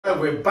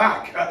We're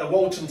back at the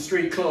Walton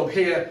Street Club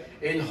here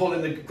in Hull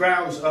in the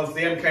grounds of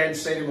the MKM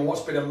Stadium on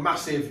what's been a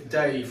massive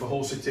day for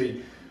Hull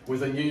City with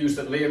the news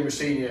that Liam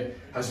Rosenior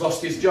has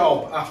lost his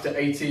job after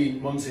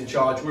 18 months in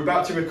charge. We're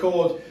about to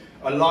record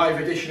a live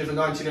edition of the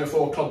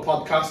 1904 Club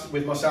podcast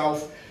with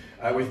myself,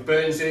 with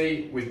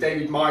Burnsy, with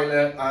David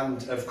Myler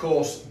and of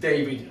course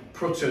David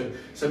Prutton.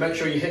 So make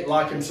sure you hit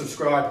like and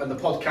subscribe and the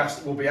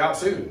podcast will be out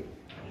soon.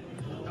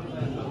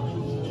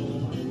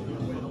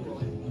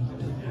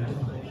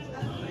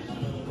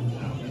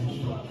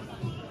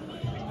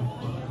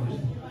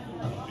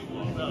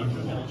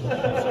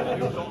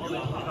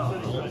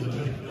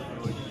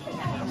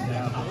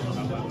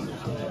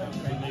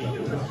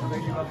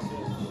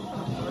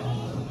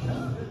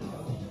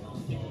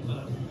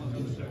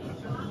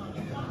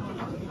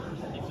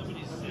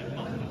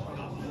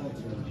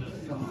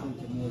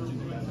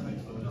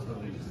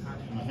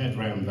 My head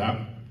round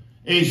that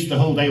is the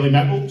Hull Daily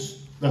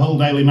Metals, the Hull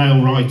Daily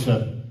Mail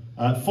writer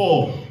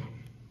for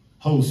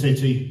Hull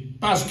City,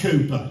 Baz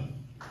Cooper.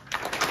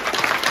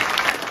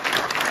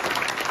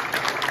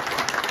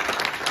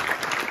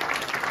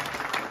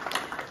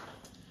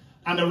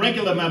 And a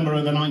regular member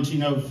of the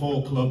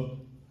 1904 club,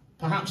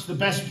 perhaps the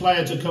best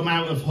player to come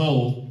out of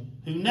Hull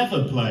who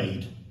never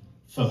played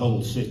for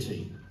Hull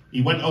City.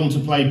 He went on to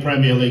play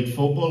Premier League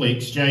football. He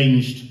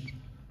exchanged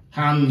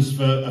hands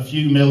for a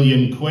few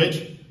million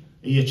quid.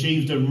 He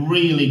achieved a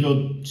really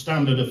good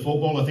standard of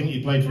football. I think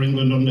he played for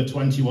England under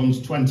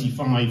 21s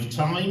 25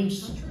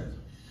 times.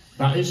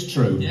 That is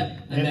true. Yeah,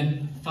 and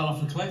then fell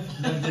off a cliff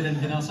and never did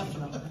anything else after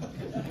that.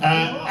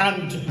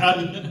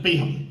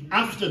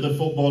 After the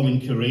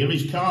footballing career,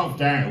 he's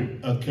carved out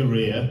a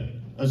career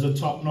as a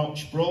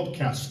top-notch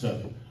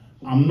broadcaster.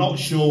 I'm not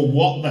sure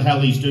what the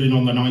hell he's doing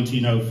on the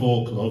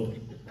 1904 club,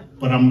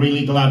 but I'm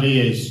really glad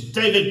he is.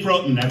 David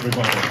Prutton,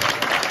 everybody.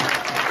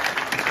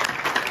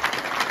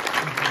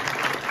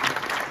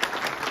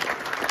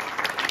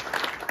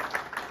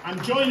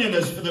 And joining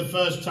us for the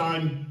first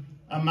time,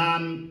 a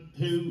man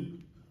who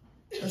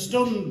has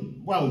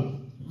done,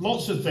 well,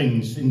 lots of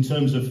things in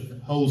terms of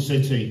Hull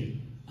City.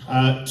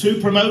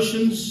 2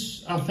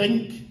 promotions, I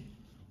think.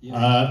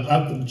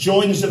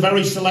 Joins a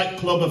very select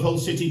club of Hull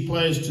City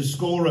players to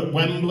score at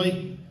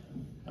Wembley.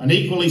 An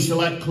equally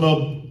select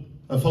club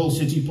of Hull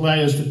City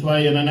players to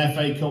play in an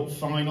FA Cup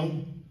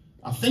final.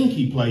 I think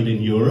he played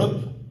in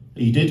Europe.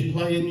 He did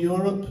play in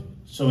Europe.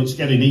 So it's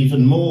getting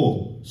even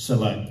more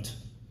select.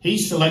 He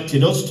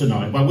selected us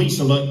tonight. Well, we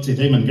selected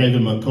him and gave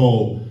him a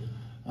call.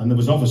 And there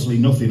was obviously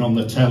nothing on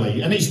the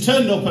telly. And he's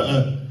turned up at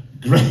a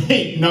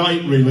great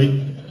night,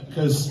 really,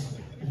 because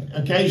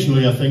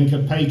occasionally, I think, a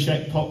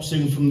paycheck pops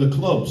in from the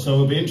club, so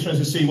it'll be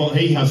interesting to see what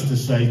he has to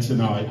say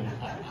tonight.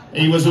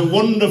 He was a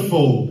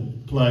wonderful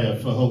player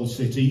for Hull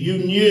City. You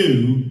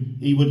knew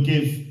he would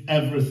give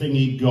everything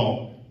he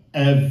got,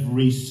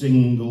 every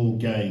single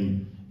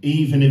game,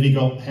 even if he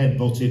got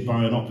headbutted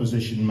by an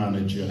opposition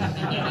manager.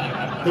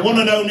 The one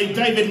and only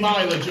David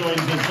Myler joins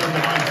us from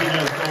the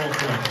 1904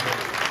 club.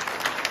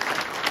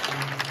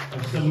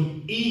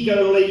 Some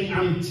eagerly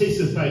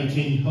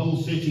anticipating Hull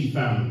City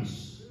fans.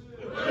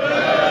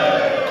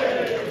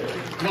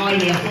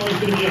 Blimey, I thought it was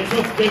going to be a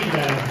tough gig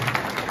there.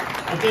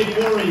 I did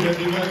worry that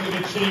they weren't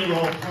going to cheer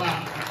or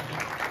clap.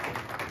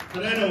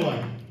 But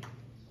anyway,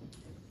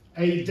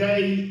 a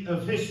day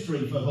of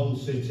history for Hull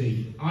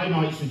City. I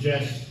might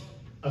suggest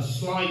a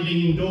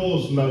sliding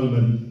doors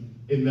moment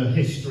in the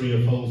history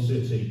of Hull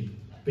City,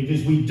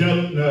 because we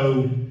don't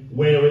know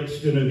where it's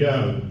going to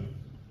go.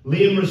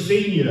 Liam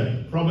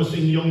Rosenior,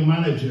 promising young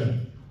manager,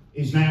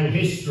 is now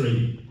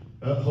history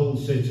at Hull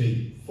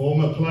City.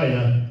 Former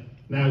player,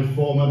 now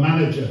former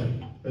manager,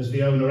 as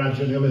the owner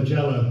Adrian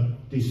Ilagella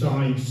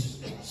decides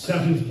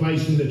 7th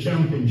place in the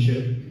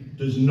championship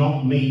does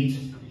not meet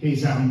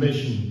his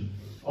ambition.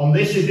 On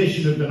this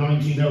edition of the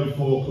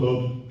 1904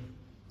 Club,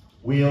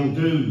 we'll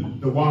do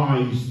the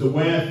whys, the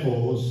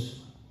wherefores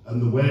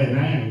and the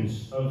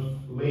where-nows of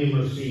Liam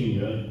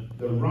Rosenior,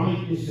 the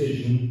right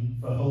decision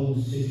for Hull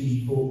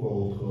City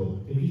Football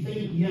Club. If you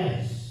think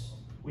yes,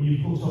 will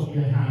you put up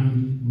your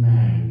hand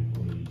now,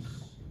 please?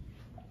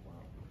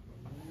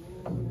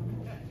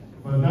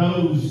 For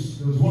those,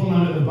 there was one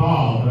man at the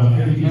bar, but I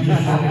think he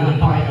just wanted a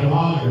pint of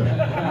lager.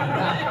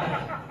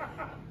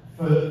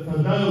 For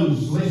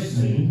those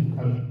listening,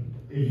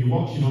 if you're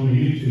watching on the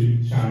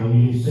YouTube channel,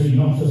 you'll see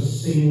not a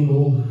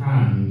single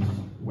hand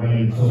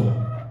went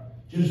up.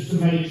 Just to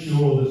make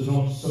sure there's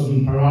not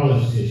sudden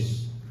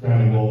paralysis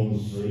down Walton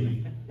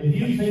Street. If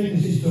you think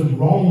this is the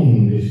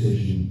wrong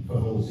decision for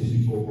Hull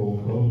City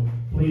Football Club,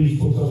 please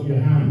put up your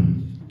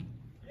hand.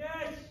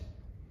 Yes!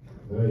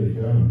 There you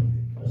go.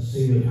 A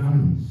sea of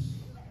hands.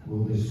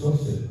 We'll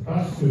discuss it.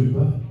 Baz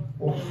Cooper,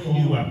 what are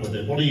you at with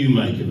it? What do you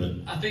make of it?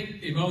 I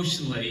think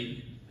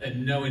emotionally,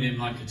 and knowing him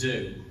like I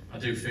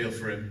do feel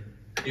for him.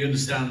 He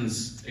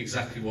understands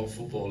exactly what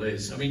football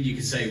is. I mean, you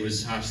could say he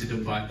was harshly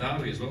done by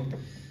Derby as well.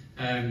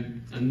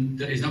 And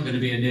he's not going to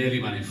be a nearly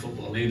man in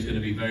football. Liam's going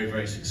to be very,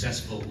 very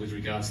successful with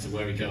regards to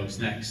where he goes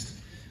next.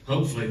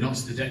 hopefully not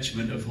to the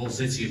detriment of Hull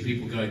City and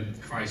people going,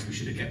 Christ, we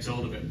should have kept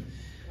hold of him.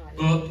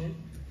 But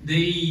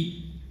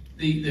the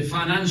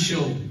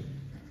financial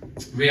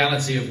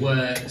reality of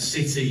where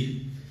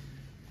City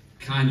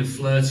kind of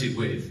flirted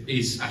with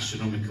is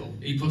astronomical.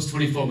 He puts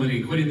 24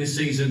 million quid in this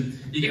season,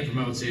 you get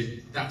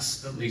promoted,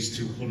 that's at least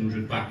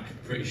 200 back,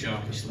 pretty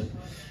sharpishly.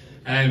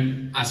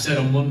 I said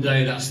on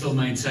Monday that I still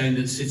maintain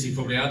that City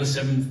probably are the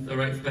 7th or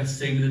 8th best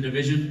team in the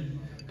division.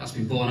 That's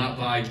been borne out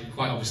by,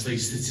 quite obviously,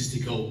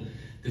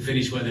 the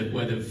finish where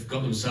they've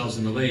got themselves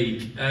in the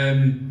league.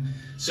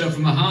 So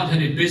from a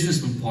hard-headed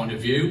businessman point of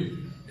view,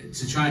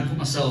 to try and put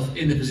myself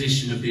in the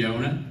position of the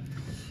owner,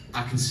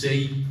 I can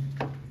see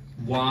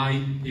why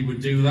he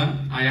would do that.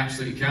 I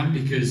absolutely can,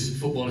 because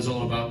football is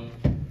all about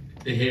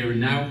the here and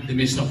now, the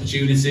missed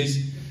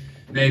opportunities.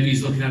 Maybe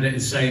he's looking at it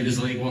and saying there's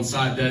a League One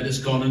side there that's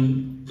gone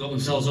and got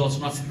themselves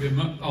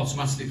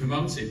automatically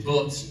promoted.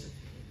 But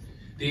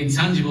the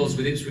intangibles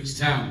with Ipswich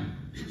Town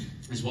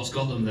is what's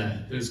got them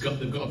there. They've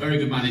got a very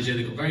good manager,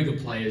 they've got very good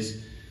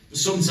players. But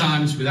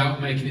sometimes,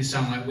 without making it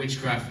sound like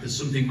witchcraft, there's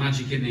something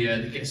magic in the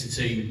air that gets a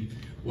team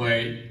where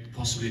it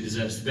possibly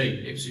deserves to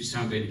be. Ipswich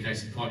Town being the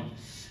case in point.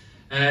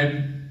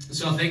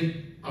 So I think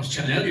I was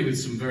chatting earlier with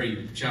some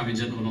very charming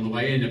gentlemen on the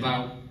way in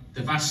about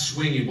the vast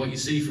swing in what you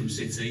see from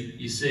City.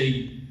 You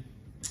see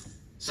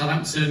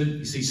Southampton,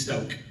 you see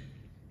Stoke.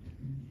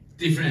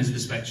 Different ends of the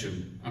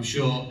spectrum. I'm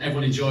sure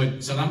everyone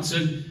enjoyed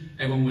Southampton,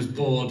 everyone was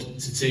bored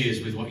to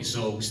tears with what you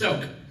saw with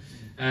Stoke.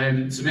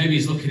 So maybe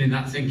he's looking in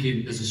that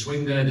thinking there's a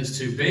swing there that's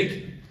too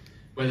big,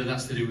 whether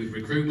that's to do with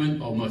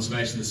recruitment or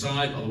motivation of the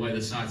side or the way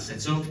the side's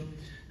set up.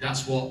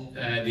 That's what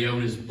the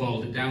owners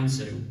boiled it down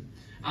to.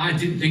 I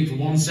didn't think for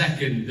one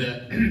second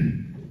that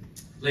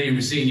Liam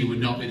Rosenior would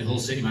not be the Hull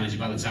City manager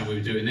by the time we were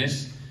doing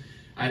this.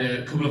 I had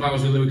a couple of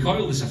hours with Louis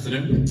Coyle this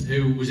afternoon,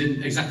 who was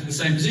in exactly the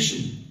same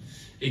position.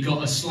 He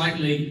got a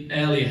slightly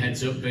earlier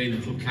heads up being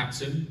the club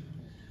captain,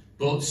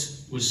 but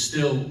was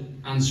still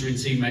answering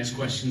teammates'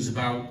 questions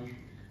about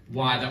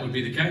why that would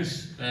be the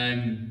case.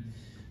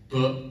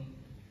 But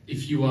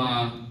if you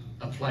are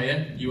a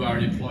player, you are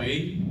an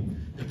employee,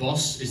 the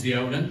boss is the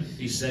owner.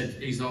 He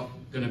said he's not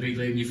going to be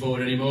leading you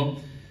forward anymore.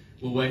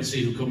 We'll wait and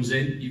see who comes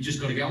in. You've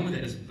just got to get on with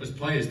it as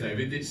players,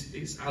 David.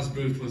 It's as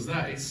brutal as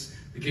that. It's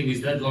the king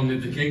is dead, long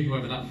live the king,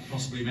 whoever that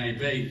possibly may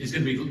be. It's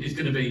going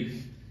to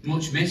be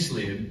much missed,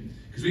 Liam,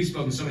 because we've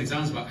spoken so many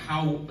times about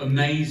how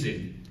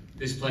amazing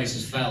this place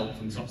has felt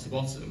from top to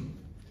bottom.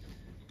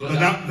 But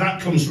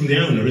that comes from the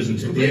owner,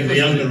 isn't it?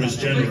 The owner has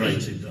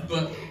generated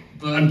that.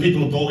 And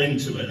people have bought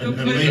into it, and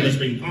Liam has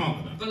been part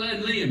of that. But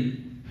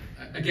Liam,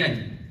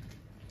 again,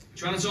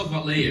 trying to talk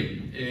about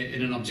Liam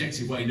in an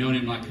objective way, knowing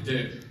him like I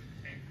do,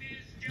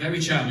 very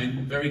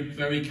charming,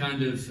 very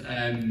kind of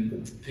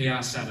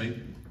PR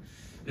savvy,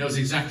 knows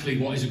exactly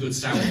what is a good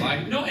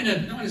soundbite, not in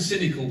a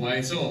cynical way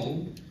at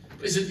all,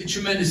 but he's a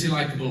tremendously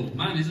likeable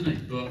man, isn't he?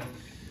 But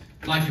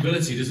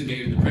likeability doesn't get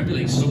you in the Premier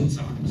League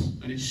sometimes,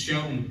 and it's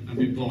shown and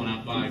been blown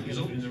out by his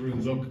in the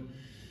room. Look,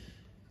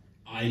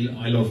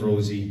 I love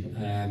Rosie.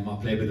 I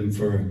played with him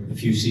for a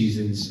few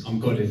seasons. I'm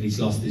gutted he's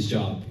lost his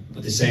job.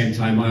 At the same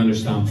time, I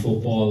understand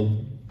football.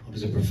 I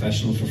was a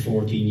professional for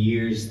 14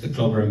 years. The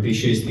club are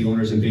ambitious, the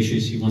owner's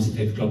ambitious. He wants to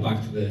take the club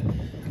back to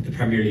the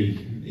Premier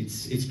League.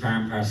 It's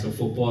part and parcel of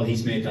football.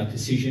 He's made that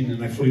decision,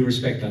 and I fully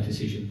respect that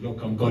decision.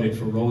 Look, I'm gutted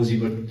for Rosie,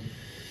 but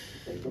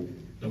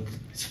look,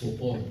 it's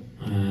football.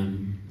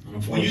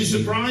 Were you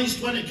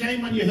surprised when it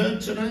came, when you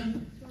heard today?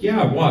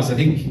 Yeah, I was. I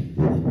think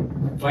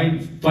if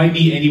I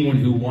meet anyone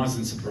who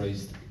wasn't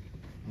surprised.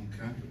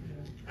 Okay.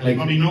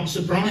 Anybody not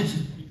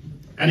surprised?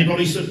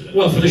 Anybody?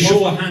 Well, for the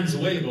show of hands a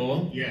while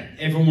ago, yeah.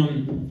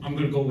 Everyone, I'm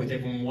going to go with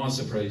everyone was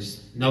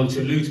surprised. Now,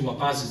 to allude to what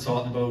Baz is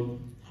talking about,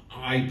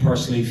 I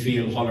personally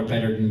feel Hull are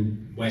better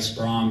than West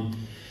Brom.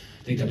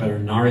 I think they're better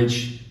than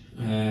Norwich.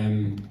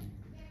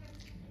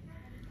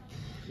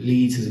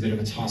 Leeds is a bit of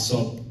a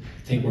toss-up.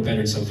 I think we're better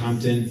than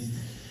Southampton.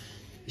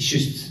 It's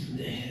just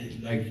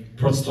like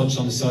Prutz touched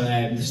on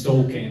the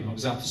Stoke game. I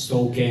was at the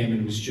Stoke game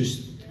and it was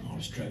just, it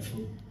was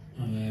dreadful.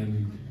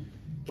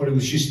 But it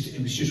was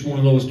just one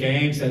of those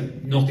games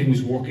that nothing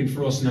was working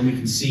for us, and then we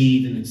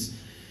concede, and it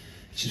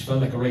just felt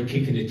like a right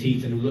kick in the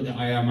teeth. And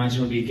I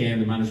imagine it'll be a game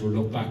the manager will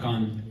look back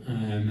on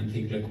and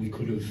think like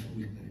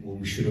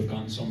we should have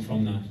gotten some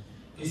from that.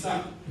 Is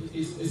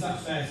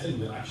that fair thing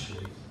that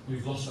actually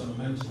we've lost our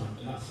momentum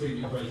and that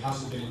 3-week break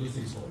hasn't been a good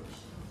thing for us?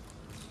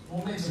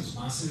 Momentum's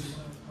massive.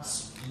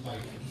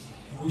 Like,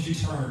 would you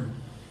turn,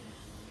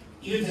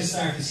 even to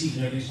start the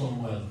season, everything's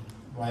going well,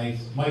 right?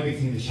 My big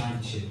thing is the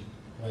championship,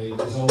 right?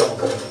 There's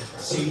always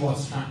see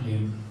what's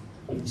happening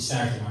at the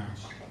start of March,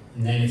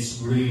 and then it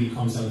really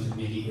comes down to the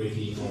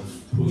nitty-gritty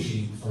of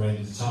pushing for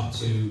either the top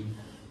two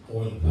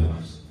or the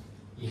playoffs.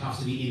 You have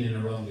to be in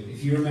and around it.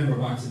 If you remember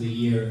back to the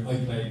year I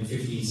played in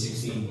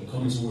 15-16,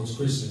 coming towards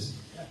Christmas,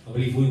 I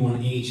believe we won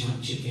 8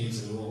 championship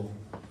games in a row,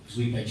 because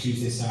we played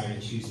Tuesday,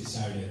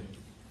 Saturday.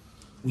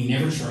 We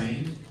never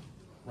trained,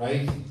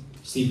 right?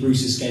 Steve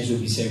Bruce's schedule,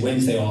 we say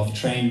Wednesday off,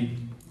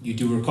 train, you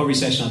do a recovery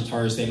session on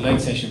Thursday,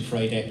 light session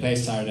Friday, play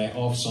Saturday,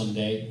 off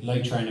Sunday,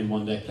 light training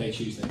Monday, play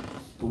Tuesday.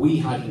 But we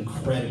had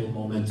incredible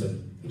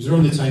momentum. It was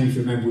around the time, if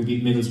you remember, we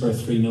beat Middlesbrough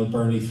 3-0,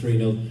 Burnley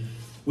 3-0.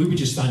 we were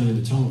just standing in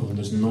the tunnel going,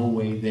 there's no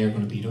way they're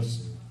going to beat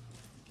us.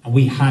 And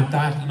we had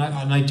that,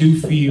 and I do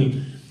feel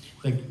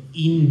like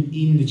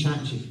in the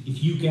championship,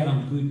 if you get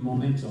on good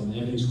momentum and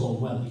everything's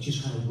going well, it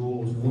just kind of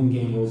rolls, one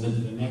game rolls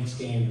into the next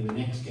game and the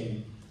next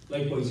game.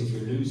 Likewise, if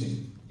you're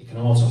losing, it can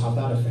also have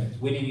that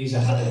effect. Winning is a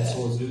habit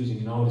towards losing,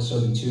 and all of a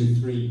sudden 2,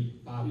 3,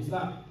 bad. Is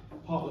that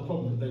part of the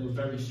problem, that they were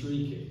very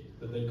streaky,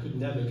 that they could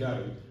never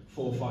go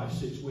 4, 5,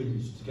 6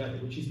 wins together,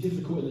 which is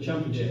difficult in the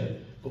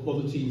championship, but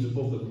other teams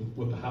above them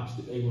were perhaps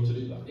able to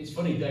do that? It's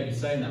funny David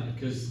saying that,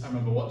 because I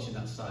remember watching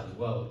that side as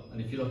well, and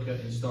if you look at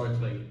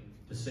historically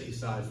the City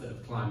sides that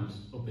have climbed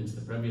up into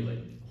the Premier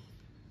League,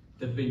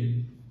 they've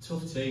been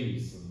tough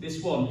teams.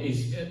 This one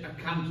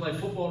can play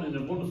football in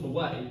a wonderful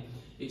way.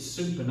 It's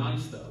super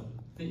nice though.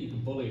 I think you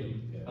can bully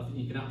them. Yeah. I think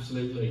you can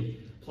absolutely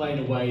play in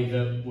a way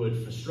that would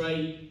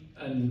frustrate,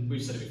 and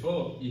we've said it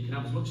before, you can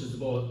have as much as the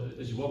ball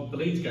as you want. The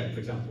Leeds game, for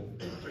example,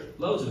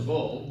 loads of the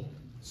ball,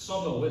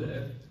 sod all with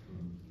it,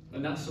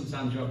 and that's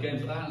sometimes you have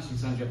games like that, and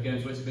sometimes you have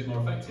games where it's a bit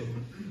more effective.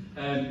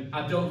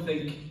 I don't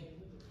think,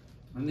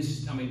 and this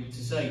is, I mean,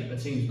 to say a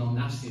team's not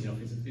nasty enough,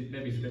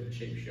 maybe it's a bit of a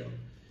cheap shot,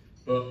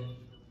 but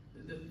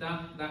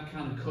that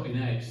kind of cutting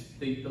edge,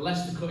 the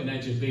Leicester cutting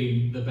edge has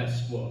been the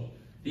best squad.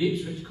 The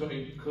Ipswich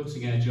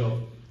cutting edge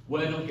of,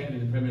 we're not getting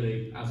in the Premier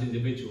League as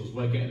individuals,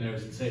 we're getting there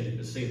as a team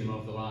to see them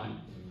over the line.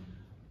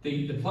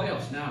 The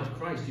playoffs now,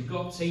 Christ, you've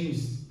got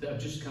teams that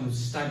have just kind of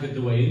staggered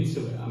the way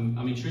into it. I'm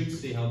intrigued to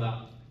see how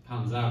that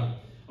pans out.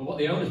 And what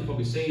the owner's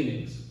probably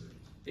seeing is,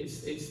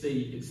 it's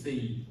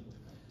the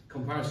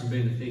comparison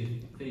being the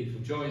thief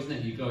of joy, isn't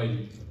it? You're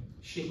going,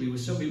 shit, we were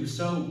so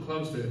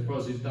close to it.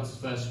 Probably that's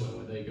the first one,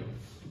 where there you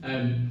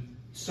go.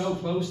 So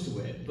close to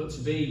it, but to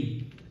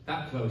be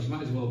that close, you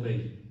might as well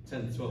be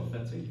 10, 12,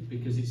 13,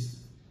 because it's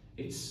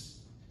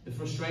the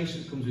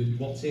frustration that comes with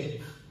what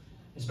if.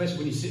 Especially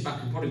when you sit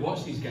back and probably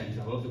watch these games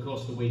now over the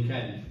course of the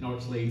weekend.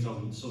 Norwich Leeds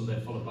on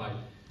Sunday, followed by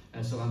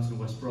Southampton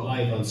West Brom.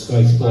 Live on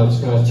Sky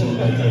Sports.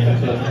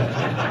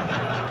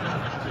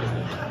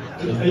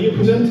 Are you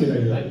presenting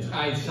anything?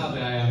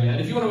 Sadly I am, yeah.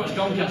 And if you want to watch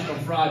Doncaster on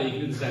Friday, you can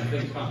do the same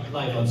thing.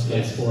 Live on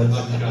Sky Sports.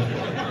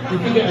 You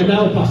can get a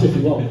nail pass if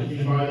you want.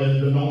 By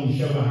the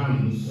non-show of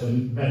hands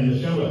and then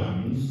the show of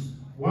hands,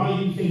 why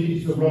do you think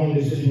it's the wrong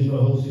decision for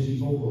Hull City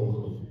Football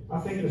Club? I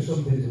think there's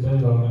something to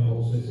build on at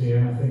Hull City,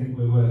 and I think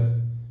we're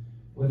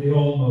the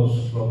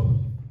almost club.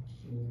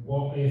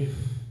 What if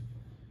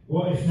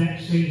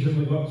next season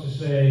we've got to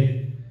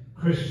say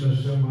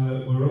Christmas and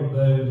we're up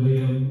there with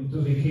Liam,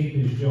 does he keep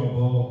his job?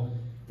 Or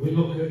we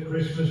look at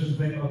Christmas and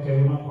think, okay,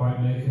 we're not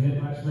quite making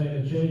it, let's make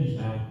a change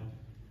now.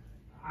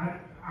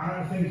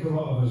 I think a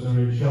lot of us are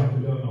in shock,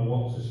 we don't know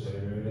what to say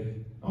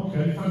really.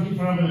 Okay, thank you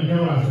for having a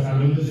go at it,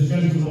 Adam. There's a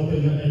gentleman up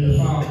in the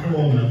far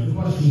corner. The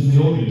question to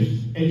the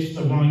audience, it's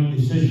the right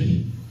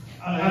decision.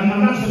 And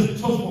that's a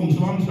tough one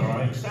to answer,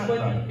 I accept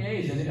that.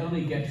 It is, and it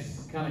only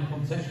gets kind of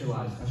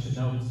contextualised. I should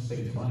know to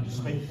speak to one.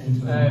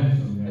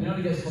 And it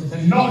only gets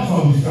contextualised. not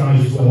on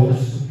Sky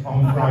Sports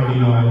on Friday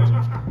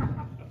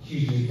night.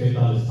 Usually good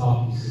on his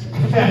top.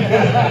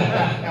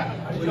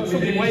 We've got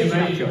something waiting for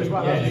you as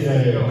well.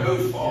 Yeah.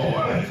 Move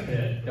forward.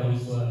 Yeah, don't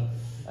swear.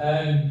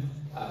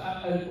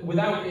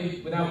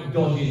 Without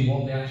dodging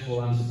what the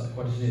actual answer to that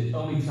question is,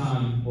 only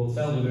time will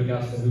tell with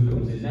regards to who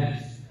comes in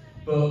next.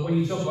 But when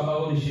you talk about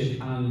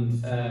ownership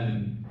and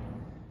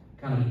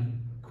kind of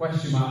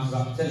question marks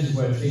about potentially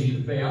where a team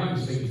could be, I remember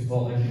speaking to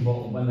Paul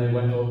Heckingbottom when they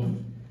went up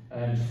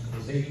just a couple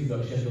of seasons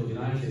ago, Sheffield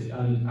United,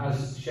 and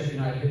as Sheffield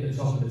United hit the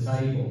top of the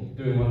table,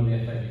 doing well in the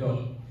FA Cup,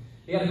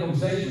 he had a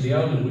conversation with the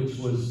owner which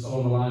was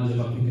along the lines of,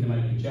 I'm thinking of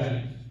making a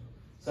change.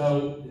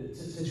 So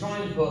to try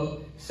and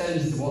put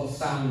sense to what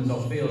sounds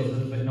or feels a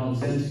little bit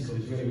nonsensical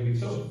is really, really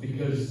tough,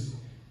 because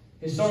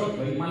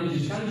historically,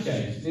 managers can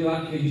change. Neil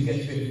Atkins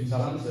gets fit from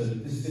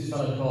Southampton. This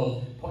fellow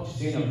called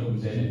Pochettino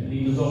comes in and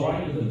he does all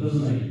right with them,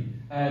 doesn't he?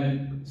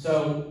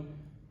 So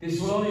this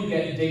will only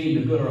get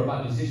deemed a good or a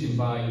bad decision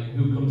by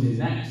who comes in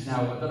next.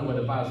 Now, I don't know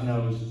whether Baz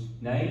knows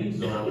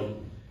names or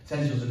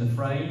potentials in the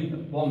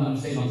frame. One that I've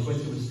seen on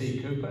Twitter was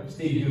Steve Cooper.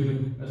 Steve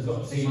Cooper has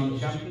got a team on the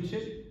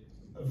Championship.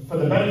 For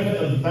the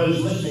benefit of those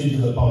listening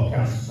to the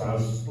podcast,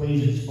 Baz,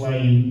 please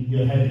explain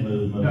your head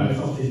movement. No, it's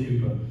not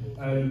Steve Cooper.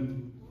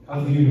 How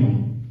do you know?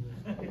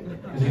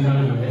 Does he know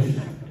who it is?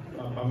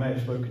 I may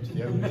have spoken to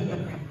the owner.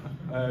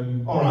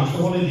 Alright, so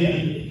what is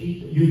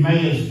you may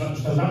have,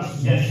 so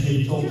that's yes,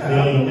 you talk to the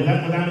owner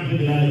without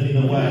giving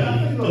anything away.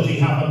 Does he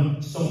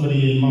have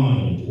somebody in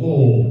mind?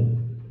 Whoa,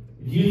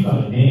 if you've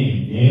got a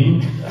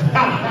name.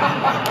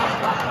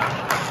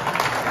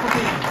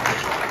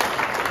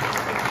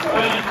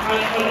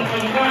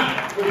 And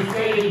that was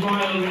David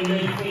Mile in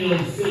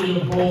midfield, seeing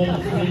the ball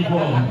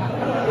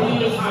 3-1.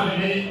 He was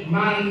having it,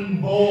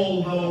 man,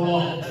 ball, the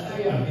lot.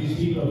 Yeah, these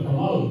people have come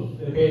out,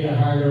 they paid a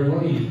harder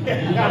money. You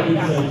can't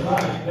even say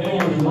track, they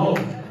want to know.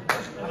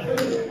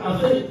 I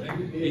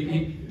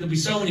think there'll be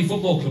so many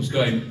football clubs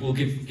going, we'll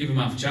give him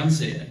half a chance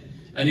here,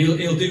 and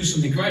he'll do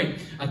something great.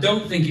 I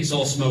don't think it's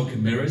all smoke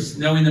and mirrors.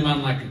 Knowing the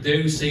man like I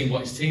do, seeing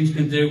what his teams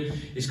can do,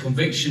 his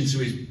conviction to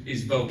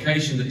his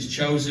vocation that he's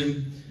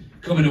chosen,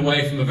 coming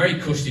away from a very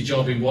cushy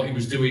job in what he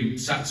was doing,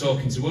 sat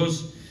talking to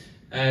us.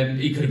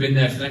 He could have been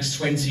there for the next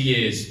 20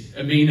 years.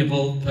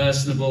 Amenable,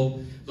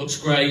 personable, looks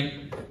great.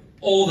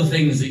 All the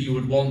things that you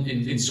would want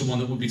in someone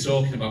that would be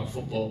talking about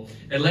football.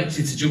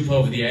 Elected to jump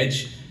over the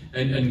edge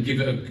and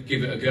give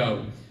it a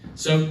go.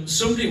 So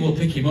somebody will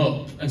pick him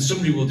up, and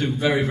somebody will do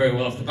very, very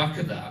well off the back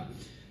of that.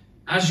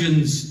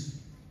 Asjan's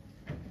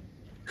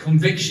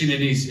conviction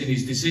in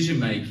his decision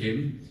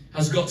making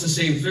has got to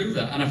see him through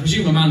that, and I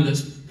presume a man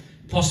that's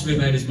possibly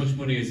made as much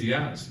money as he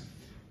has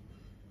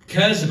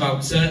cares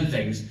about certain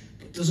things,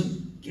 but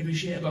doesn't give a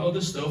shit about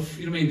other stuff.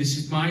 You know what I mean? This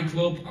is my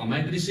club. I'll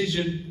make the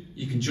decision.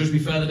 You can judge me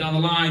further down the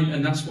line,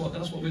 and that's what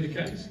will be the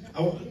case.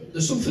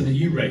 There's something that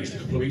you raised a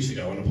couple of weeks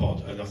ago on a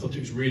pod, and I thought it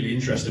was really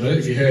interesting. I don't know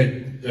if you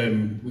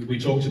heard, we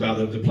talked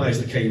about the players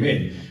that came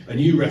in, and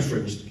you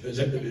referenced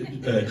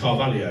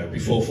Carvalho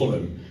before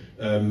Fulham.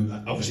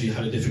 Obviously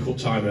had a difficult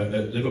time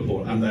at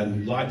Liverpool and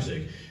then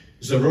Leipzig.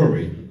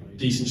 Zaroury,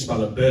 decent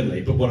spell at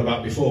Burnley, but what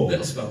about before?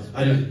 Little spell.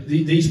 And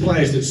these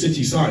players that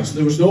City signed, so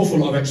there was an awful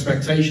lot of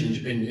expectation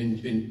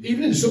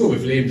even in the summer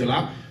with Liam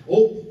Delap,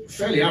 all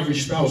fairly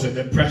average spells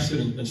at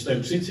Preston and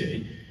Stoke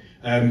City.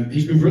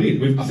 He's been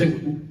brilliant. I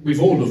think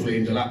we've all loved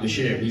Liam Delap this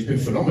year, and he's been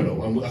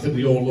phenomenal. And I think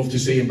we all love to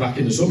see him back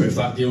in the summer if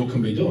that deal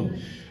can be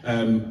done.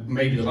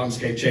 Maybe the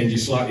landscape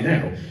changes slightly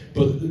now,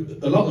 but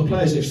a lot of the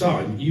players they've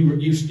signed,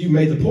 you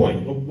made the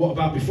point. Well, what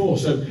about before?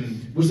 So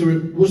was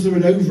there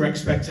an over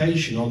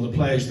expectation on the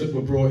players that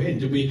were brought in?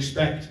 Did we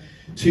expect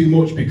too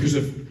much because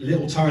of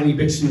little tiny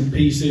bits and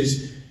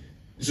pieces?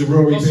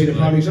 Zaroury being a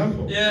prime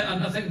example. Yeah,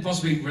 and I think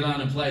possibly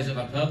relying on players that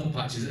have had purple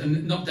patches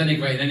and not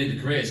denigrating any of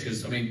the careers,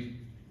 because I mean,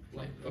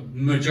 like a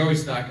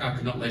majority of that I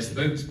could not lace the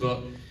boots,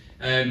 but.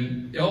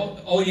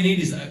 All you need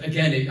is,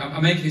 again,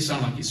 I'm making it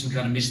sound like it's some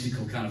kind of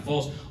mystical kind of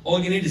force. All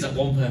you need is that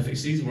one perfect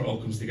season where it all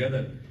comes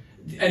together.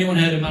 Anyone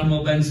heard of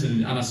Manuel Benson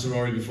and Anas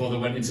Zaroury before they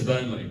went into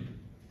Burnley?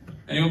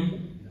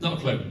 Anyone? Not a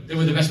clue. They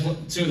were two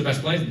of the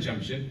best players in the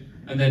Championship,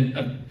 and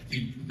then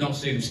you've not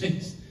seen them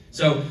since.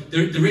 So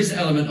there is an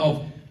element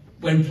of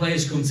when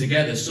players come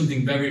together,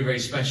 something very, very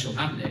special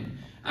happening.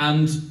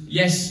 And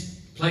yes,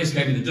 players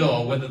came in the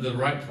door, whether they're the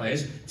right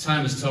players,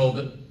 time has told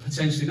that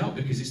potentially not,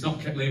 because it's not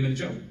kept Liam in the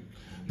job.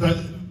 But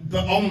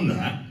on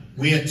that,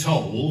 we are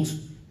told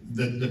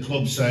that the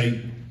club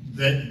say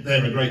that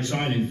they're a great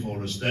signing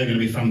for us, they're going to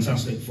be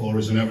fantastic for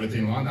us and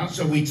everything like that.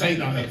 So we take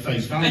that at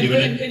face value.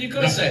 And you've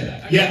got to say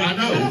that. Yeah, I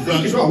know. I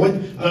think as well,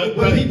 when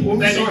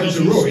we signed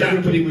Zaroury,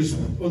 everybody was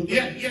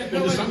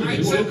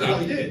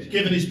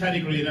given his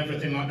pedigree and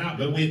everything like that.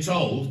 But we're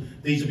told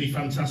these will be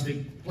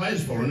fantastic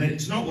players for us, and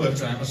it's not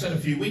worked out. I said a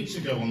few weeks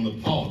ago on the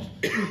pod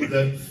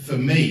that for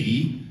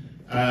me,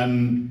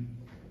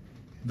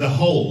 the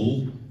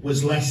whole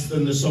was less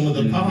than the sum of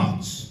the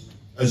parts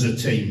as a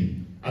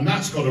team, and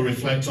that's got to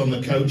reflect on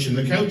the coach and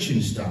the coaching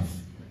staff.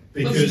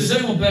 Because there's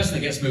only one person that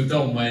gets moved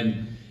on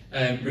when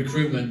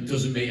recruitment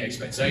doesn't meet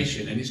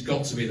expectation, and it's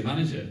got to be the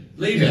manager.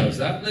 Lee knows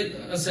that.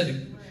 I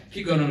said,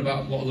 keep going on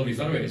about what a lovely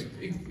fella he is.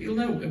 He'll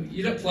know.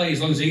 You don't play as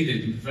long as he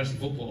did in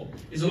professional football.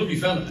 He's a lovely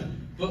fella,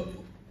 but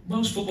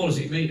most footballers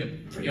that you meet are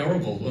pretty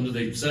horrible under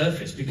the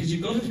surface, because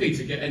you've got to be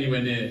to get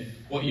anywhere near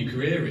what your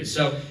career is.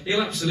 So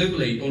he'll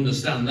absolutely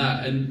understand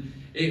that, and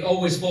it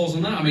always falls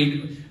on that. I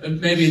mean,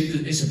 maybe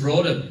it's a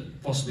broader,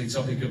 possibly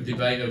topic of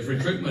debate of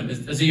recruitment.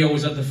 Has he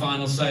always had the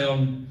final say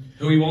on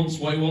who he wants,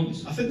 what he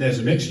wants? I think there's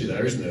a mixture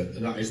there, isn't it?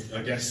 And that is,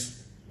 I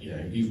guess, you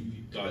know, you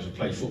guys have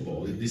played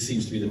football. This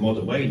seems to be the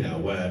modern way now,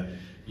 where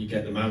you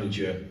get the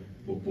manager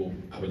will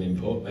have an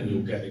input, and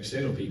you'll get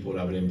external people will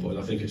have an input. And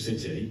I think at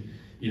City,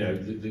 you know,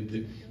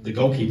 the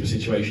goalkeeper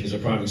situation is a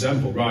prime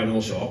example. Ryan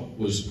Alsop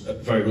was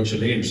very much a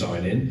Liam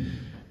signing.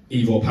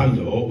 Ivor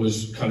Pandor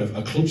was kind of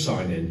a club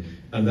signing,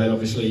 and then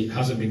obviously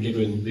hasn't been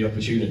given the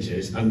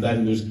opportunities, and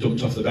then was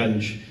dumped off the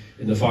bench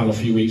in the final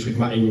few weeks with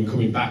Matt Ingram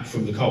coming back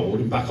from the cold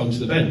and back onto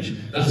the bench.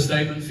 That's a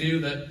statement for you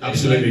that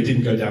absolutely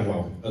didn't go down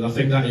well, and I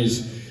think that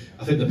is,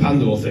 I think the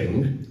Pandor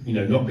thing, you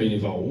know, not being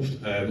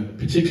involved,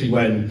 particularly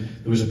when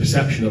there was a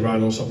perception that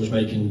Ryan Alsop was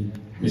making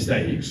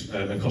mistakes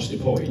and costing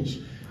points,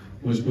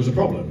 was a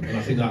problem, and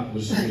I think that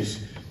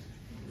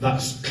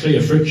that's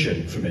clear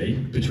friction for me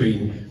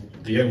between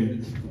the owner,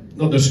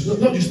 not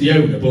just the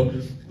owner, but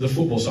the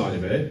football side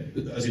of it,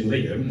 as in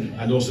Liam,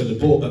 and also the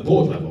board, at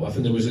board level. I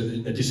think there was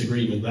a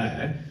disagreement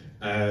there,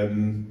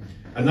 and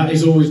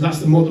that's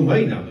the modern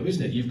way now, though,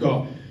 isn't it? You've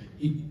got,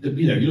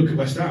 you know, you look at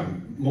West Ham.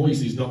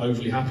 Moisey's not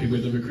overly happy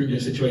with the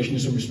recruitment situation in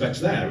some respects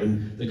there,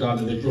 and the guy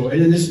that they brought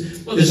in. And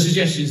there's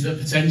suggestions that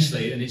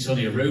potentially, and it's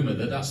only a rumour,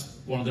 that's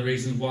one of the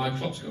reasons why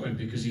Klopp's going,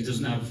 because he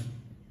doesn't have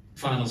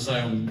final say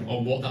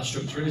on what that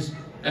structure is.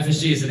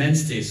 FSG is an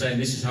entity saying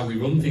this is how we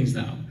run things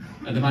now,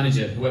 and the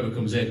manager, whoever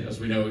comes in, as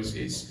we know, it's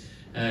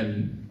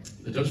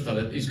the Dutch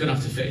fella, he's going to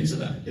have to fit into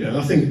that. You know,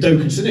 I think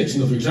Doken Sinek's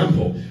another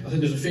example. I think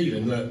there's a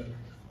feeling that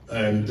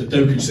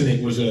Doken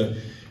Sinek was a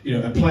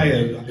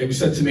player. It was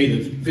said to me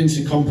that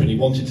Vincent Kompany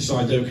wanted to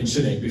sign Doken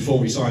Sinek before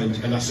we signed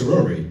Anas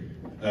Zaroury.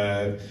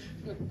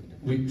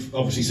 We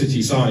obviously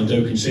City signed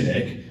Doken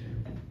Sinek.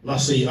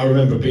 I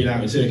remember being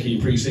out in Turkey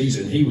in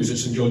pre-season. He was at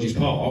St George's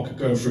Park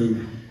going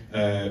through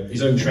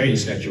his own training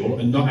schedule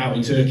and not out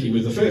in Turkey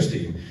with the first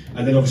team.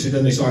 And then obviously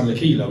they signed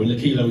Lakilo, and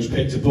Lakilo was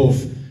picked above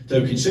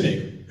Dokin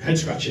Sinek, head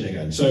scratching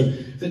again. So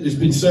there's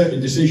been certain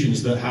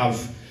decisions that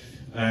have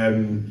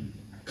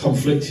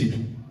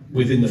conflicted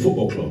within the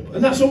football club,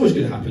 and that's always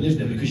going to happen,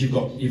 isn't it? Because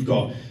you've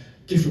got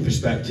different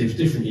perspectives,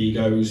 different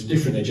egos,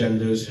 different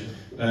agendas,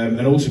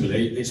 and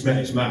ultimately it's met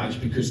its match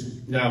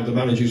because now the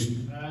manager's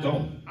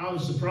gone. I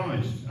was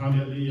surprised. I'm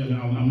not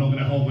going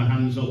to hold my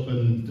hands up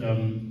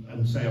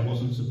and say I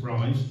wasn't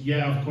surprised.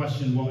 Yeah, I've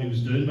questioned what he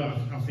was doing, but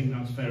I think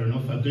that's fair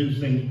enough. I do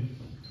think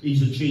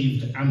he's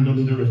achieved and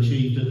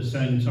underachieved at the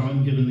same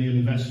time, given the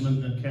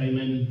investment that came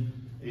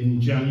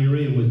in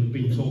January, and we've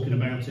been talking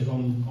about it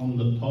on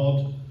the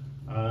pod.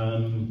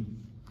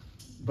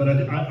 But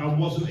I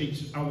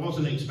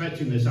wasn't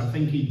expecting this. I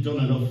think he'd done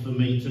enough for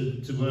me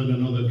to earn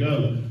another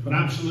go. But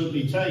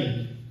absolutely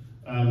take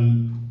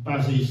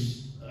Baz's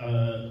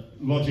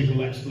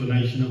logical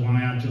explanation of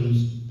why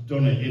Adjun's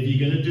done it. If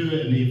you're going to do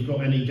it and you've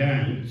got any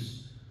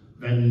doubts,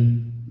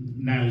 then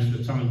now's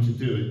the time to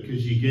do it,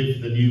 because you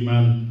give the new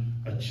man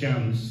a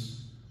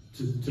chance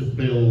to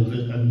build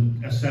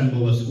and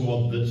assemble a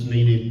squad that's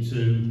needed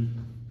to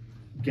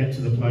get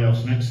to the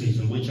playoffs next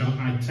season, which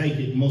I take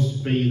it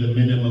must be the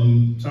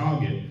minimum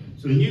target.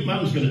 So the new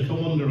man's going to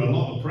come under a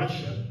lot of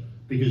pressure,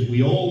 because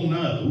we all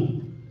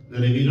know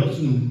that if he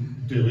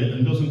doesn't do it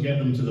and doesn't get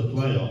them to the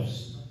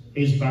playoffs,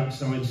 his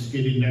backside's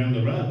skidding down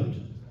the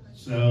road.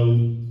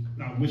 So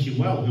I wish him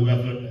well,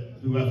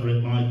 whoever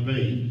it might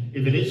be.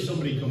 If it is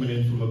somebody coming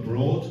in from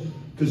abroad,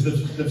 because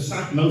they've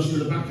sacked most of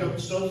the backup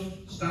staff,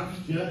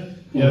 yeah?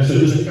 Yeah, so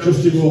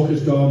Justin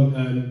Walker's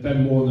gone,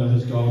 Ben Warner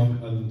has gone,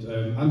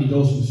 and Andy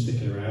Dawson's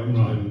sticking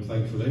around,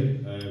 thankfully,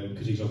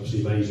 because he's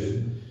obviously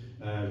amazing.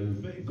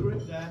 Bit of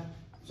grit there.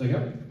 Say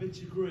again? Bit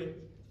of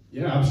grit.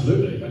 Yeah,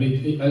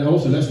 absolutely. And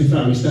also, let's be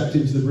fair, he stepped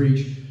into the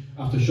breach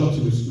after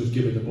Shota was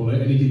given the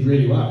bullet, and he did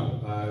really well.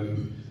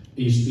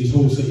 He's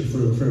Hull City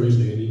through and through,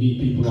 isn't he? And you need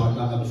people like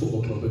that at the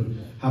football club,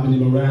 and having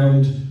him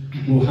around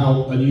will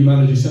help a new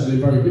manager settle in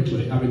very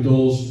quickly. Having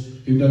Dawes,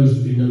 who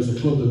knows the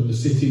club, the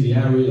city, the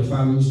area, the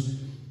fans.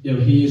 You know,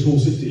 he is Hull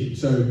City,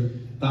 so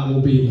that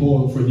will be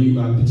important for a new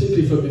man,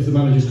 particularly if the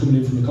manager's coming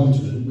in from the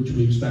continent, which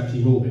we expect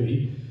he will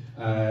be,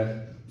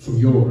 from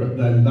Europe.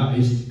 Then that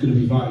is going to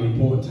be vitally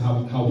important to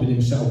helping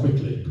him settle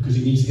quickly, because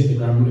he needs to hit the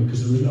ground running,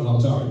 because there isn't a lot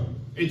of time.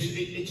 It's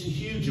a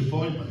huge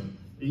appointment.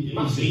 He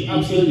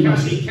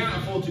can't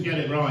afford to get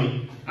it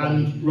right,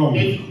 and wrong.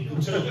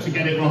 To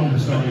get it wrong.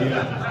 Sorry,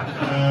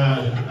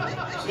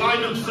 yeah.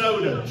 Slime and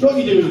soda. So what are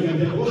you doing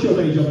again? What's your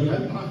day job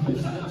again?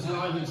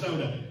 Slime and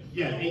soda.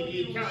 Yeah,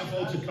 he can't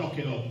afford to cock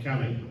it up,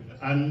 can he?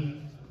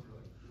 And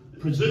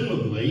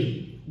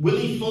presumably, will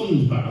he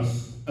fund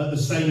Baz at the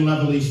same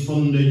level he's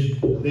funded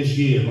this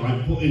year,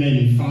 like putting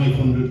in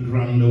 500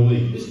 grand a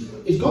week?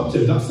 He's got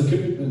to. That's the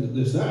commitment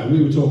that's there.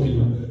 We were talking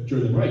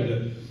during the break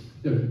that,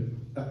 you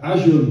know,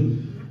 as you're,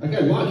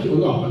 again, like it or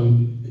not,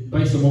 and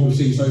based on what we've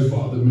seen so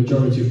far, the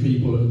majority of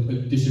people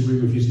disagree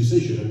with his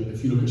decision. And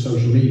if you look at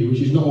social media,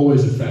 which is not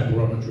always a fair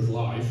barometer of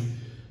life,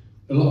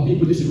 a lot of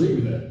people disagree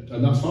with it,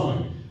 and that's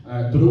fine.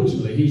 But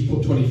ultimately, he's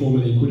put 24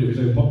 million quid of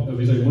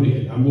his own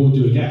money in, and will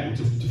do again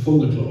to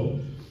fund the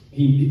club.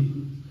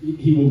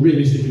 He will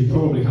realistically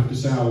probably have to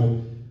sell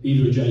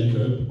either a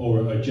Jacob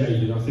or a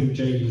Jade, and I think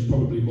Jade is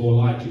probably more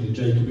likely than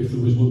Jacob if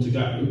there was one to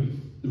go.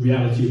 The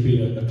reality of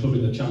being a club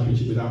in the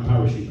Championship without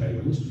parachute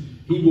payments,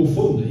 he will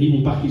fund it, he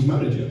will back his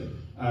manager.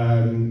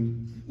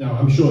 Now,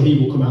 I'm sure he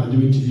will come out and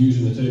do interviews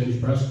in the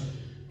Turkish press.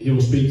 He'll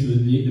speak to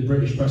the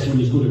British press when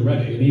he's good and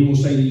ready, and he will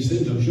say these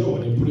things, I'm sure,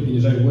 and he'll put it in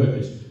his own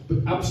words.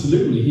 But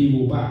absolutely, he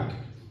will back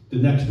the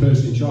next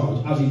person in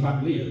charge, as he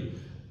backed Liam.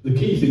 The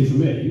key thing for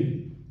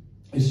me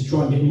is to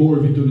try and get more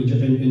of it done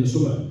in the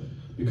summer,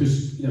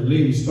 because, you know,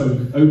 Liam spoke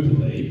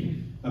openly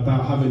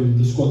about having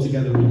the squad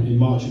together in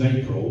March and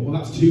April. Well,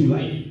 that's too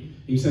late.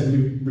 He said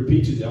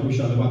repeatedly, I wish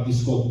I'd have had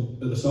this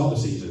squad at the start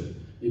of the season.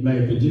 It may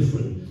have been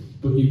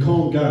different, but you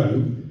can't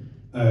go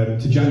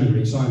to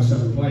January and sign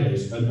 7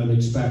 players and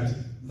expect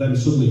them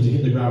suddenly to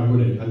hit the ground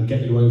running and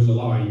get you over the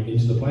line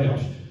into the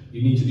playoffs.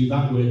 You need to do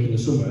that work in the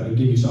summer and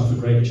give yourself a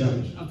greater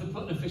chance. Have they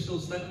put an official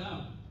statement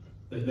out?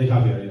 They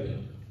have, yeah.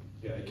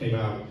 Yeah, it came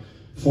out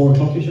 4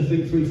 o'clock-ish, I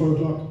think, 3-4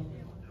 o'clock.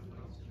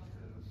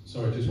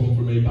 Sorry, just one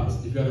from me,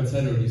 Baz. If you had a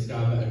tenner in your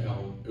Sky Bet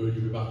account, who would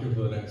you be backing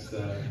for the next? Oh,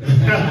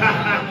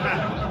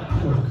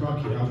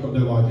 crikey, I've got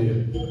no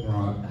idea.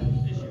 Right.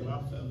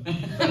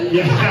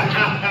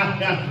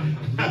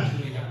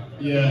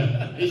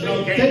 Yeah. He's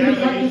not getting out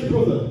of his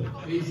brother.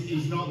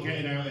 He's not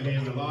getting out of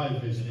here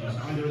alive, is he?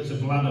 Either it's a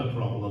bladder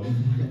problem,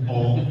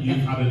 or you've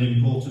had an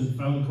important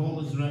phone call.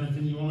 Is there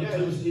anything you want to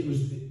tell us? It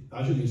was.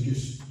 I think he's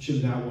just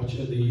chilling out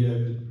watching at the.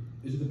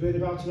 Is it the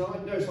Burnabout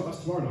tonight? No, it's not. That's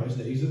tomorrow night,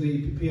 isn't it? He's at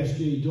the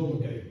PSG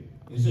Dortmund game.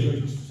 Is he?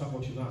 He's just sat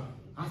watching that.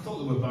 I thought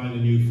they were buying a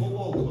new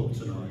football club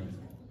tonight.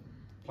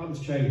 Plans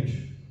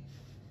change.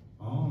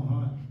 Oh,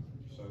 right.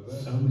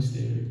 So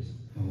mysterious.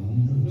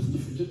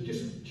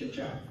 Just chit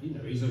chat. You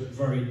know, he's a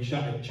very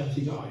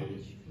chatty guy.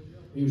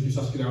 He was just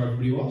asking how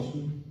everybody was.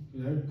 And,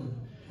 you know,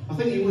 I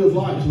think he would have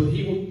liked to.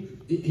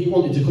 He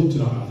wanted to come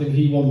tonight. I think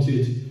he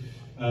wanted.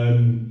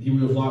 He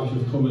would have liked to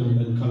have come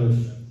and kind of,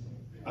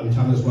 and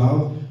Tam as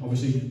well.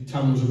 Obviously,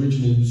 Tam was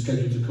originally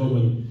scheduled to come,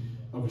 and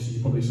obviously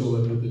you probably saw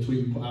the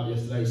tweet put out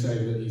yesterday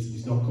saying that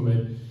he's not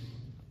coming.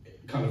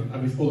 Kind of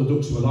having all the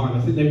ducks to align.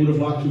 I think they would have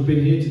liked to have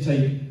been here to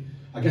take,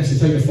 I guess, to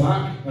take the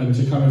flak and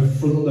to kind of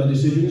front up their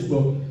decisions,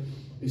 but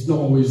it's not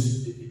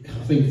always.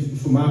 I think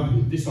from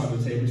this side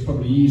of the table, it's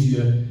probably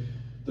easier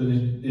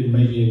than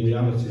maybe in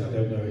reality. I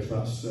don't know if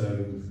that's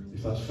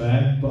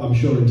fair, but I'm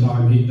sure in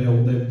time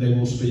they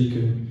will speak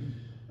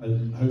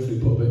and hopefully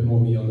put a bit more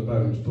meat on the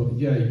bones. But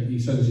yeah, he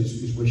sends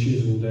his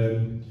wishes and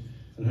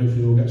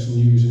hopefully we'll get some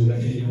news in the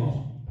next few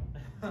months.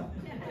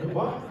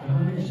 What? I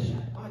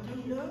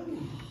don't know.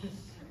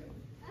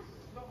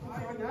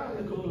 Right now, in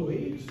a couple of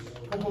weeks.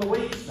 Couple of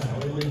weeks now.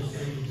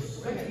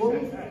 Next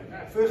month,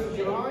 1st of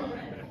July.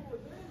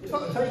 It's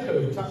not the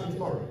takeover, it's happening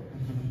tomorrow.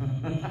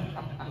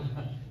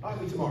 Might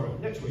be tomorrow,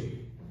 next week.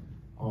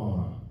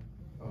 Alright.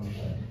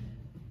 Okay.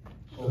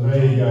 Well,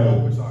 there you go.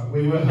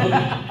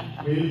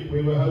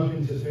 We were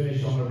hoping to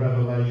finish on a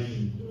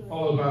revelation.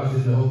 Follow Baz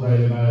in the Hull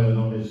Daily Mail and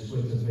on his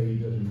Twitter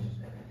feed and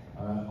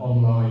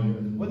online.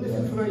 And, when there's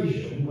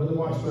information, when the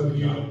white smoke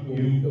is out,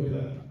 you'll be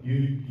there.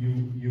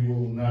 You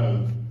will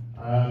know.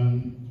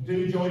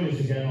 Do join us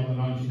again on the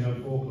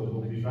 1904 Club.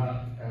 We'll be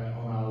back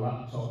on our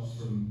laptops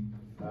from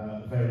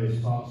various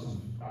parts of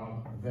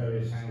our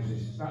various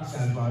houses. That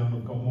sounds like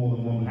we've got more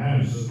than one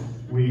house.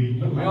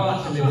 We all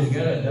have to live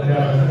together, don't we?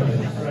 Yeah,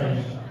 it's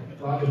strange.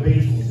 Like the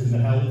Beatles in the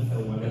Health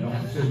film where they're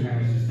not two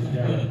houses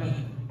together.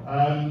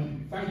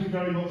 Thank you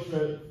very much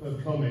for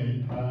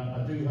coming.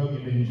 I do hope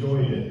you've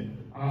enjoyed it.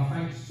 Our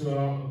thanks to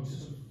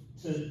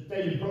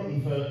David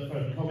Brutton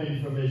for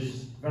coming from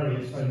his very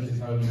expensive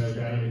home, no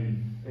doubt,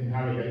 in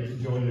Harrogate to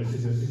join us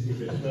in the city of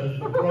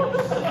Pittsburgh.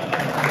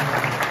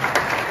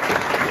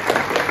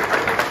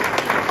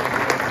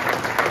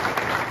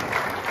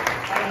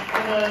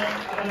 And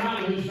a man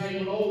whose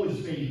name will always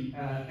be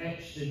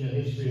etched in the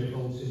history of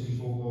Hull City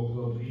Football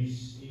Club.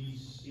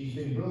 He's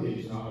been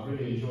brilliant tonight. I've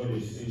really enjoyed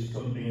his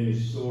company and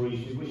his stories.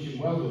 We wish him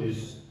well with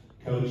his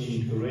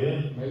coaching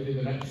career. Maybe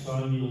the next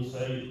time you'll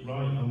say,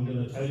 right, I'm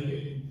going to take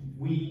it.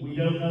 We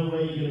don't know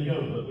where you're going to go,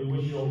 but we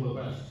wish you all the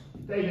best.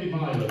 David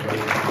Myler.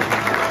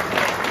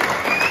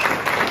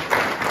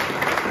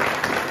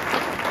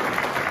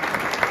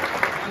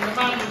 And the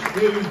man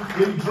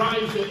who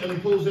drives it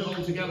and pulls it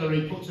all together,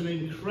 he puts an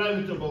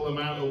incredible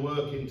amount of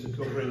work into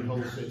covering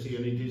Hull City,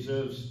 and he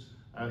deserves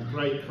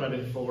great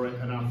credit for it,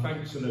 and our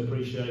thanks and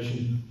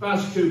appreciation.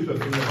 Baz Cooper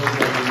from the Hull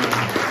Daily Mail.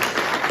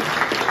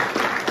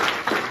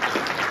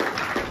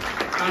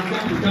 I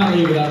can't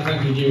leave without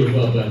thanking you as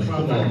well, Ben.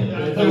 Come on.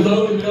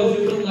 Although those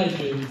little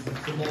legends,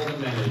 to more than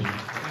many.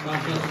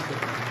 Fantastic.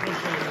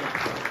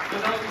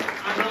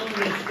 And on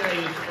this day,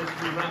 as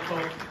we wrap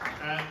up,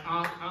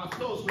 our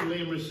thoughts with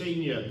Liam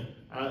Rosenior.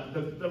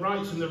 The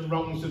rights and the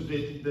wrongs of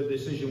the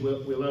decision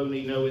we'll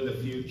only know in the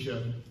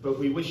future, but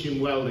we wish him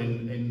well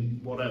in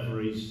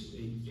whatever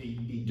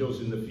he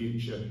does in the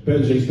future.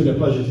 Benji, it's been a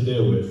pleasure to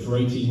deal with. For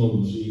 18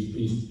 months,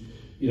 he's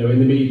you know, in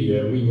the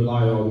media, we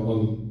rely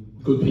on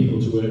good people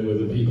to work with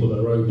and people that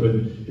are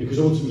open, because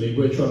ultimately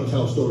we're trying to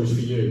tell stories for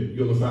you.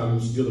 You're the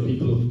fans, you're the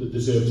people that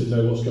deserve to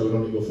know what's going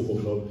on at your football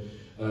club.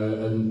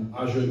 And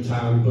Azure and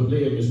Tam, but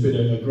Liam has been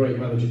a great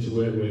manager to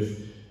work with.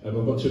 I've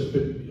got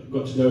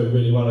to know him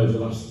really well over the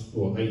last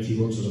 18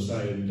 months, as I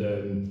say,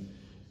 and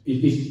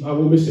I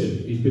will miss him.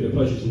 He's been a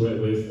pleasure to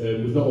work with.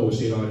 We've not always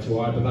seen eye to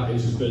eye, but that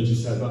is, as Benji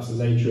said, that's the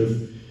nature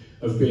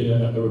of being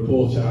a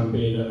reporter and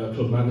being a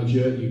club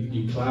manager.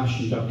 You clash,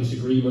 you have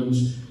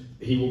disagreements.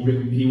 He will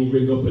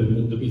ring up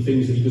and there'll be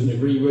things that he doesn't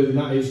agree with, and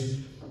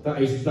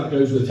that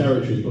goes with the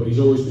territory. But he's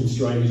always been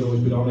straight, he's always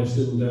been honest,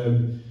 and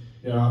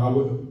you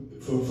know,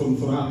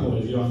 from our point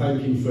of view, I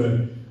thank him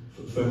for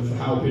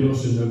helping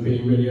us and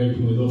being really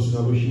open with us, and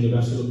I wish him the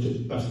best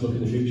of luck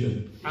in the future.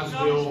 As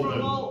we all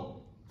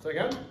know. Say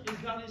again? His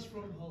dad is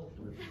from Hull.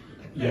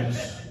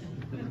 Yes.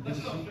 Let's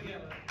not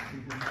forget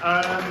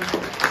that.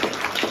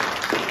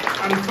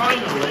 And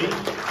finally,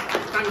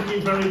 thank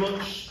you very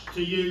much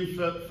to you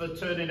for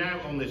turning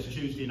out on this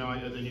Tuesday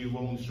night at the new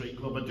Walton Street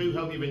Club. I do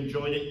hope you've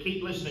enjoyed it.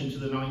 Keep listening to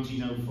the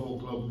 1904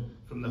 Club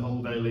from the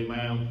Hull Daily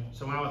Mail.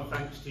 So our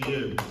thanks to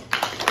you.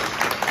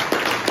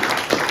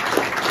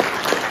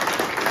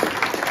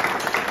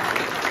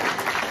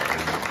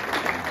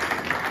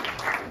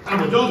 And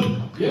we're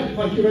done. Yeah,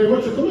 thank you very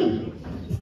much for coming.